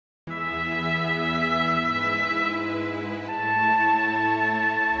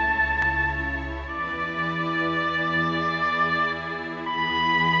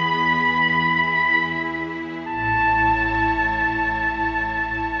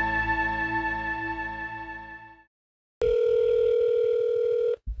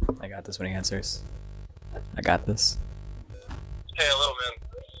got this when he answers. I got this. Hey, hello, man.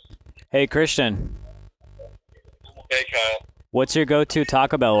 Hey, Christian. Hey, Kyle. What's your go-to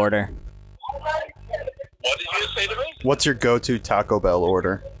Taco Bell order? What did you say to me? What's your go-to Taco Bell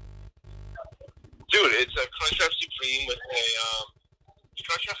order? Dude, it's a Crunchwrap Supreme with a,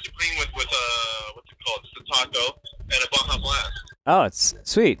 Crunchwrap Supreme with what's it called? It's the taco and a Baja Blast. Oh, it's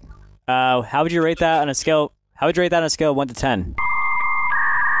sweet. How would you rate that on a scale? How would you rate that on a scale of 1 to 10?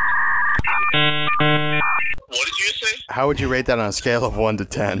 What did you say? How would you rate that on a scale of 1 to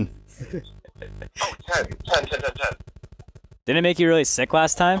 10? Oh, 10. 10. Didn't it make you really sick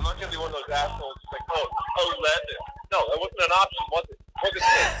last time? I'm not going to be one of those assholes like, 11. No, that wasn't an option, was it? Was it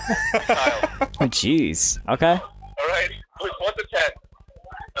 10? Kyle. Oh, jeez. Okay. All right? It was 1 to 10.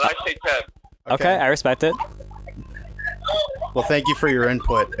 And I say 10. Okay, I respect it. Well, thank you for your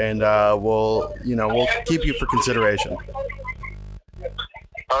input, and we'll keep you for consideration.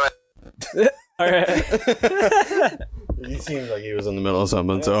 All right. All right. He seemed like he was in the middle of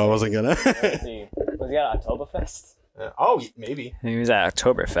something, so I wasn't gonna. Was he at Oktoberfest? Oh, maybe. He was at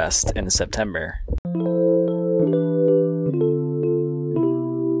Oktoberfest in September.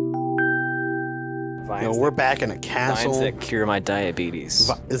 No, we're back in a castle. Vines that cure my diabetes.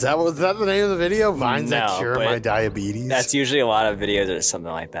 Was that the name of the video? Vines that No, cure but my diabetes? That's usually a lot of videos or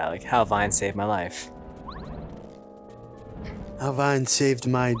something like that, like how Vine saved my life. How Vine saved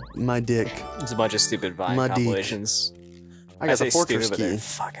my dick. It's a bunch of stupid Vine My dick. compilations. I got say the fortress stupid, but they're key.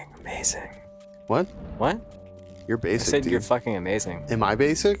 fucking amazing. What? What? You're I basic, said dude. you're fucking amazing. Am I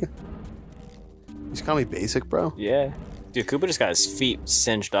basic? You just call me basic, bro? Yeah. Dude, Koopa just got his feet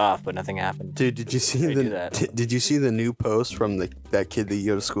singed off, but nothing happened. Dude, did you see They do that. did you see the new post from that kid that you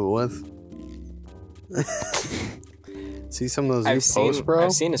go to school with? See some of those new posts, bro?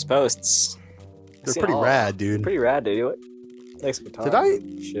 I've seen his posts. They're pretty rad, dude. Pretty rad, dude. What? Thanks for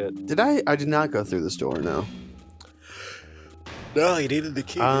talking. Shit. Did I? I did not go through this door, no. No, you needed the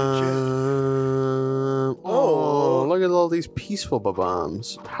key. Oh, look at all these peaceful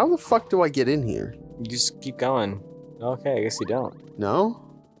bombs. How the fuck do I get in here? You just keep going. Okay, I guess you don't. No?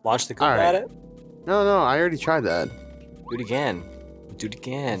 Launch the Koopa All right. at it? No, I already tried that. Do it again. Do it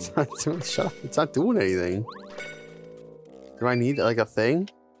again. Shut up. It's not doing anything. Do I need, like, a thing?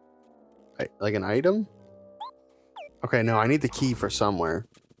 Like an item? Okay, no, I need the key for somewhere.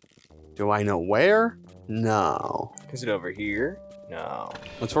 Do I know where? No. Is it over here? No.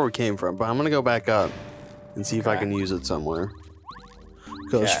 That's where we came from, but I'm gonna go back up and see if I can use it somewhere.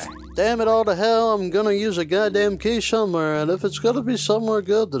 Because, damn it all to hell, I'm gonna use a goddamn key somewhere, and if it's gotta be somewhere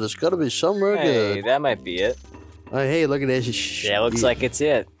good, then it's gotta be somewhere Hey, good. that might be it. Hey, look at this. Yeah, it looks like it's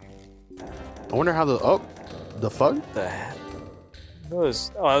it. I wonder how the... Oh, the fuck? That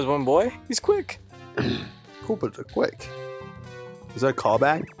was one boy. He's quick. Koopas are quick. Is that a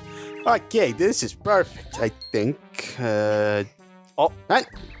callback? Okay, this is perfect, I think. Oh,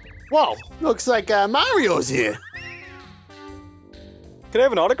 whoa, looks like Mario's here. Can I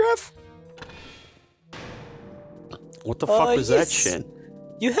have an autograph? What the fuck was that yes. shit?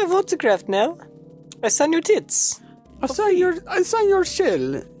 You have autograph now. I sign your tits. I saw your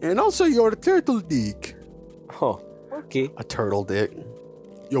shell, and also your turtle dick. Oh, okay. A turtle dick.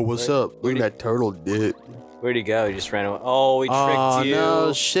 Yo, what's up? Look at that turtle dick. Where'd he go? He just ran away. Oh, he tricked you. Oh,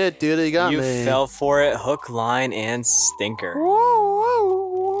 no, shit, dude, he got you me. fell for it, hook, line, and stinker. Whoa.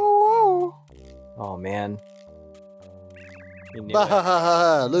 Oh, man. You knew Ha it. ha ha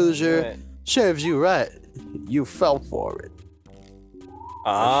ha, You knew loser. it. Serves you right. You fell for it.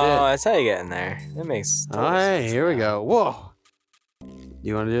 Oh, that's how you get in there. That makes total Alright, sense here we now. go. Whoa.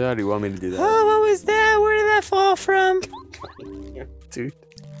 You want to do that or do you want me to do that? Oh, what was that? Where did that fall from? Dude.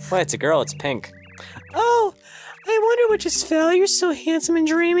 Wait, it's a girl. It's pink. Oh, I wonder what just fell. You're so handsome and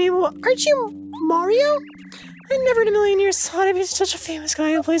dreamy. Well, aren't you Mario? I never in a million years thought I'd be such a famous guy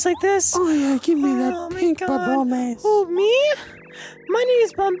in a place like this. Oh yeah, give me that Oh, my pink God. romance. Oh, me? My name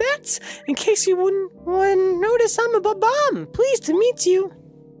is Bombette. In case you wouldn't notice, I'm a bomb. Pleased to meet you.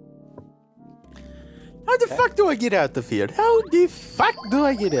 How the fuck do I get out the field? How the fuck do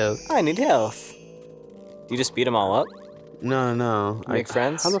I get out? I need health. Do you just beat them all up? No. Make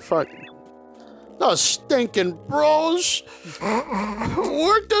friends? How the fuck? Those stinking bros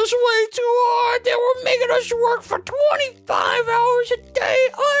worked us way too hard. They were making us work for 25 hours a day.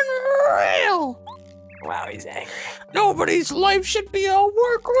 Unreal. Wow, he's angry. Nobody's life should be all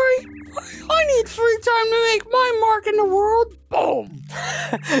work, right? I need free time to make my mark in the world. Boom.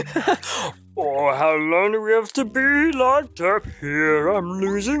 Oh, how long do we have to be locked up here? I'm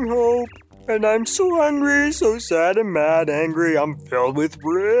losing hope. And I'm so hungry, so sad and mad, angry, I'm filled with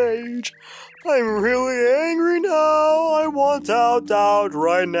rage. I'm really angry now, I want out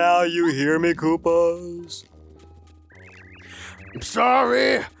right now, you hear me, Koopas? I'm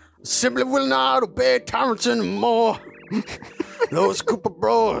sorry, I simply will not obey tyrants anymore. Those Koopa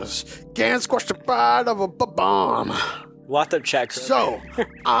Bros can't squash the pride of a bomb. What the check? So,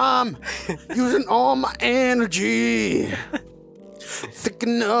 I'm using all my energy.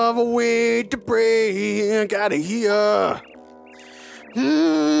 Thinking of a way to break out of here.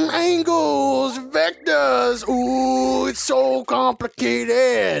 Angles, vectors, ooh, it's so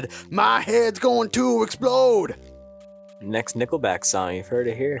complicated. My head's going to explode. Next Nickelback song, you've heard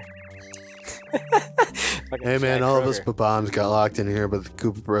it here. Hey man, all of us bombs got locked in here, but the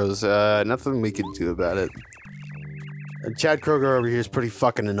Koopa Bros, nothing we can do about it. Chad Kroger over here is pretty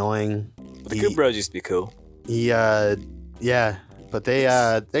fucking annoying. The Koopa Bros used to be cool. Yeah, but they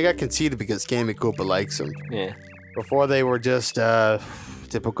got conceited because Gammy Koopa likes them. Yeah. Before they were just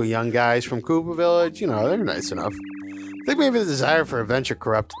typical young guys from Koopa Village, you know, they're nice enough. I think maybe the desire for adventure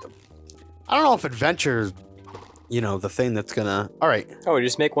corrupted them. I don't know if adventure, you know, the thing that's gonna. All right. Oh, we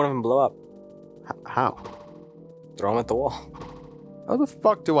just make one of them blow up. How? Throw them at the wall. How the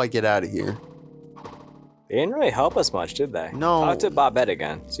fuck do I get out of here? They didn't really help us much, did they? No. Talk to Bombette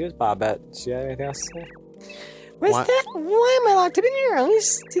again. See what's Bombette. She have anything else to say? What? Why am I locked up in here? At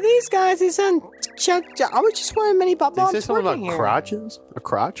least to these guys, they sound I was just wondering many Did you bombs say something working about here. crotches? A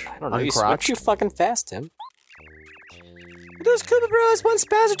crotch? I don't know. You Uncrotched? switched too fucking fast, Tim. Those Koopa Bros, once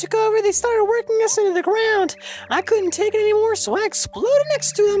Bowser took over, they started working us into the ground. I couldn't take it anymore, so I exploded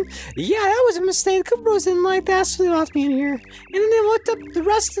next to them. Yeah, that was a mistake. The Koopa Bros didn't like that, so they locked me in here. And then they looked up the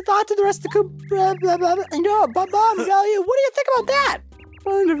rest of the Koopa and Bomb Value. What do you think about that?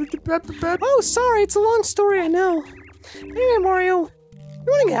 Oh, sorry, it's a long story, I know. Anyway, Mario, we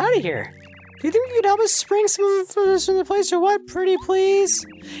want to get out of here. Do you think you could help us spring some of us from the place or what? Pretty please?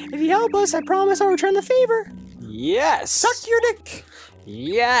 If you help us, I promise I'll return the favor. Yes. Suck your dick.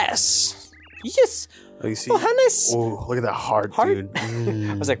 Yes. Yes. Oh, you see? Oh, how nice. Oh, look at that heart, Heart? dude.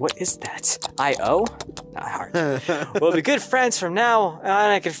 I was like, what is that? I-O? Not hard. We'll be good friends from now, and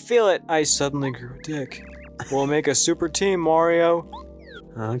I can feel it. I suddenly grew a dick. We'll make a super team, Mario.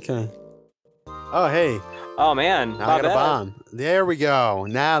 Okay. Oh, hey. Oh, man. Now I got a bomb. There we go.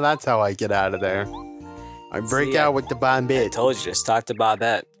 Now that's how I get out of there. I break See, out with the bomb I bit. told you, just talk to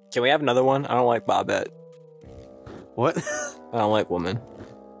Bombette. Can we have another one? I don't like Bombette. What? I don't like women.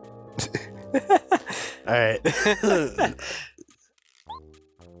 Alright. Let's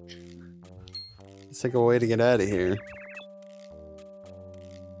take a way to get out of here.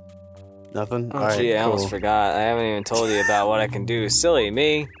 Nothing? Oh, Alright, gee, I almost cool. forgot. I haven't even told you about what I can do. Silly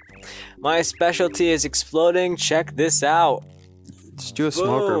me. My specialty is exploding. Check this out. Just do a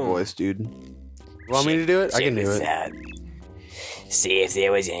smoker Boom. voice, dude. Want me to do it? I can do it. See if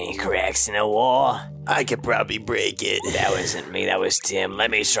there was any cracks in the wall. I could probably break it. That wasn't me, that was Tim.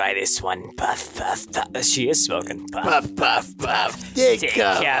 Let me try this one. Puff, puff, puff. She is smoking. Puff, Puff, puff, puff. Take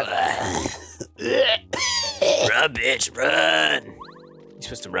cover. Run, bitch, run. You're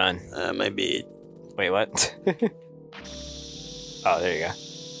supposed to run. My bad. Wait, what? Oh, there you go.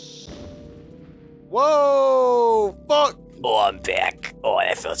 Whoa! Fuck! Oh, I'm back. Oh,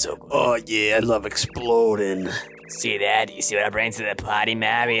 that felt so good. Oh yeah, I love exploding. See that? You see what I bring to the party,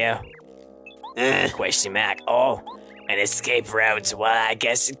 Mario? Question mark. Oh, an escape route. Well, I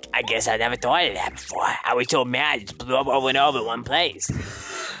guess I never thought of that before. I was told Mario just blew up over and over in one place.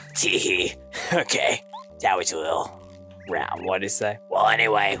 Tee. Okay. That was a little round. What did it say? Well,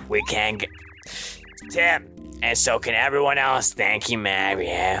 anyway, we can get Tim. And so can everyone else. Thank you,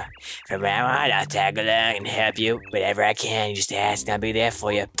 Mario. From now on, I'll tag along and help you whatever I can. You just ask and I'll be there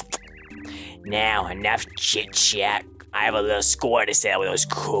for you. Now, enough chit-chat. I have a little score to settle with those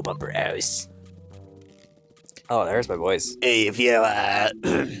Koopa Bros. Oh, there's my voice. Hey, if you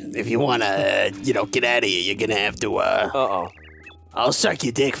wanna, get out of here, you're gonna have to, Uh-oh. I'll suck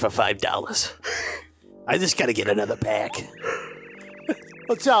your dick for $5. I just gotta get another pack.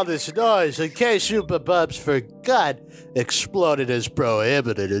 What's all this noise? In case Super Bubs forgot, exploding is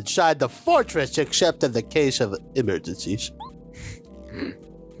prohibited inside the fortress except in the case of emergencies.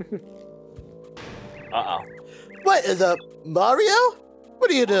 Uh-oh. What is up, Mario? What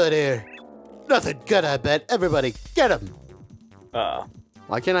are you doing here? Nothing good, I bet. Everybody, get him. Uh-oh.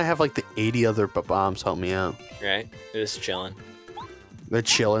 Why can't I have like the 80 other bombs help me out? Right? They're just chilling. They're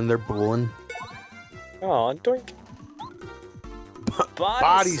chilling, they're booling. Oh, doink.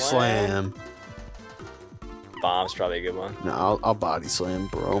 Body slam. Bomb's probably a good one. No, I'll body slam,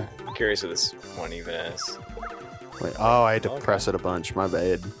 bro. I'm curious what this one even is. Wait, oh, I had to Okay. press it a bunch. My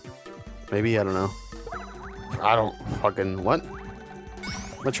bad. Maybe, I don't know. I don't fucking... What?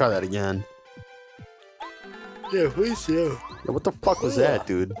 I'm gonna try that again. Yeah, please do. Yeah, what the fuck was that,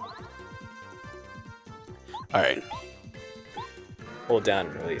 dude? Alright. Hold down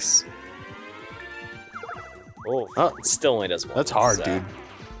and release. Oh, Oh, it still only does one. that's hard, so dude.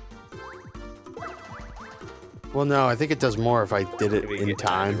 Well, no, I think it does more if I did it maybe you in get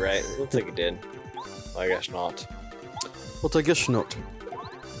timed, time. right? Looks like it did. Well, I guess not. We'll take a snot.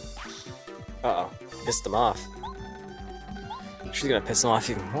 Uh-oh. Pissed them off. She's gonna piss them off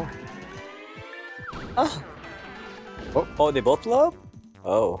even more. Oh. Oh, they both blow up?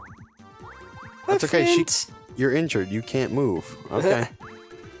 Oh. That's okay, you're injured. You can't move. Okay.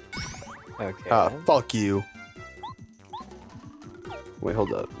 Okay. Fuck you. Wait,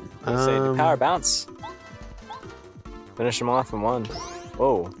 hold up. Say the power bounce. Finish them off in one.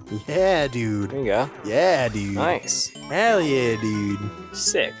 Whoa. Yeah, dude. There you go. Yeah, dude. Nice. Hell yeah, dude.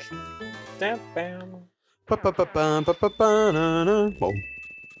 Sick. Bam, bam. Whoa.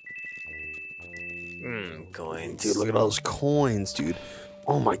 Coins. Dude, look at all those coins, dude.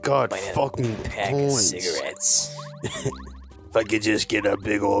 Oh my god, Buy a fuck me, pack of coins. cigarettes. If I could just get a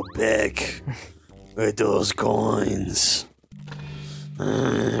big old pack with those coins.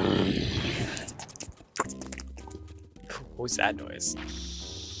 What was that noise?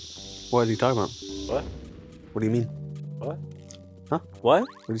 What are you talking about? What? What do you mean? What? Huh? What?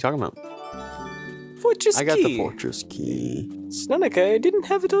 What are you talking about? Fortress I key. got the fortress key. Snonica, I didn't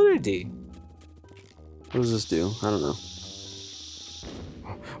have it already. What does this do? I don't know.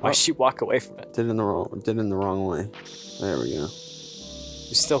 Why'd she walk away from it? Did it in the wrong way. There we go.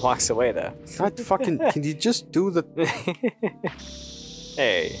 She still walks away though. God fucking, can you just do the...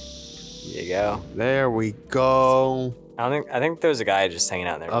 Hey. Here you go. There we go. I think there was a guy just hanging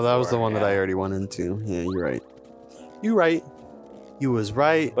out there. Oh, that was the before, one that I already went into. Yeah, you're right. You right. You was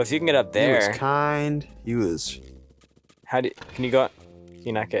right. But if you can get up You there, was kind. You was... can you go? Can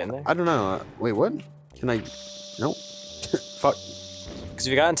you not get in there? I don't know. Wait, what? Can I... Nope. Fuck. Because if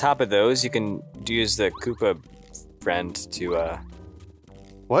you got on top of those, you can use the Koopa friend to,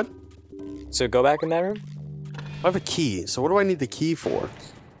 What? So go back in that room? I have a key, so what do I need the key for?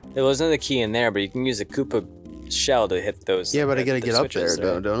 There wasn't the key in there, but you can use the Koopa shell to hit those. Yeah, but I gotta the get up there, switches,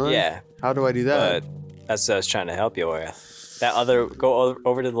 right? don't I? Yeah, How do I do that? but that's what I was trying to help you with. That other, go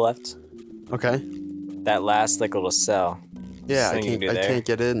over to the left. Okay. That last, like, little cell. Yeah, I thing you can can't, do I there. can't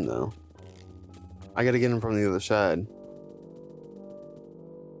get in, though. I gotta get in from the other side.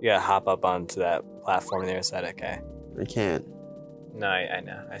 You gotta hop up onto that platform on the other side, okay. I can't. No, I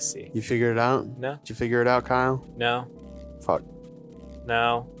know, I see. You figured it out? No, Did you figure it out, Kyle? no, Fuck.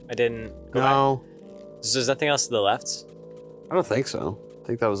 no, I didn't. Go No. back. So there's nothing else to the left? I don't think so. I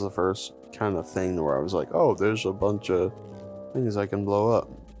think that was the first kind of thing where I was like, oh, there's a bunch of things I can blow up.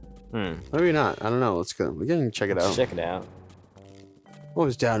 Maybe not. I don't know. Let's go. We can check it out. Check it out.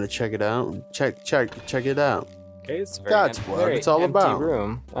 Always down to check it out. Check it out. Okay, it's very That's what very it's all empty about.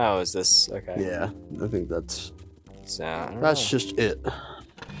 room. Oh, is this okay? Yeah, I think that's So I don't that's know. just it.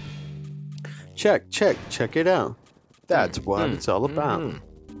 Check it out. That's what it's all about.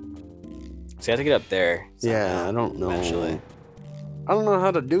 So you have to get up there. Yeah, I don't know. Eventually. I don't know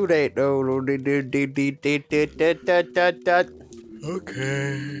how to do that though.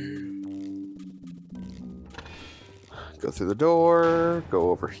 Okay. Go through the door.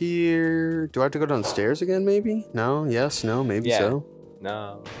 Go over here. Do I have to go downstairs again? Maybe? No. Yes. No. Maybe Yeah. so.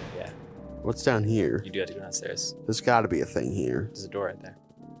 No. Yeah. What's down here? You do have to go downstairs. There's got to be a thing here. There's a door right there.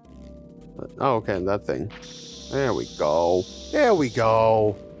 Oh, okay, that thing. There we go. There we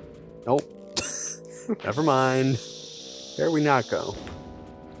go. Nope. Never mind. There we not go.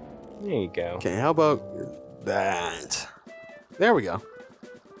 There you go. Okay, how about that? There we go.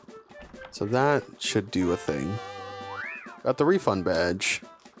 So that should do a thing. Got the refund badge.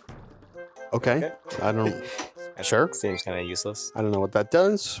 Okay. I don't... That Sure. Seems kind of useless. I don't know what that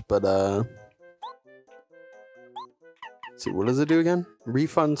does, but let's see, what does it do again?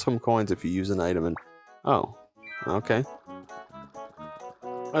 Refund some coins if you use an item and... Oh. Okay.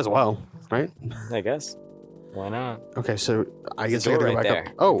 As well, right? I guess. Why not? Okay, so I guess There's I a gotta door go back right up.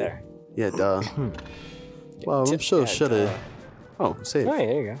 there. Oh, There. yeah, duh. Well, I'm sure shoulda. Oh, save. Oh, yeah,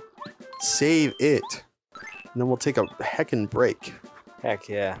 there you go. Save it. And then we'll take a heckin' break. Heck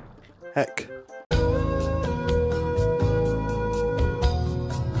yeah. Heck.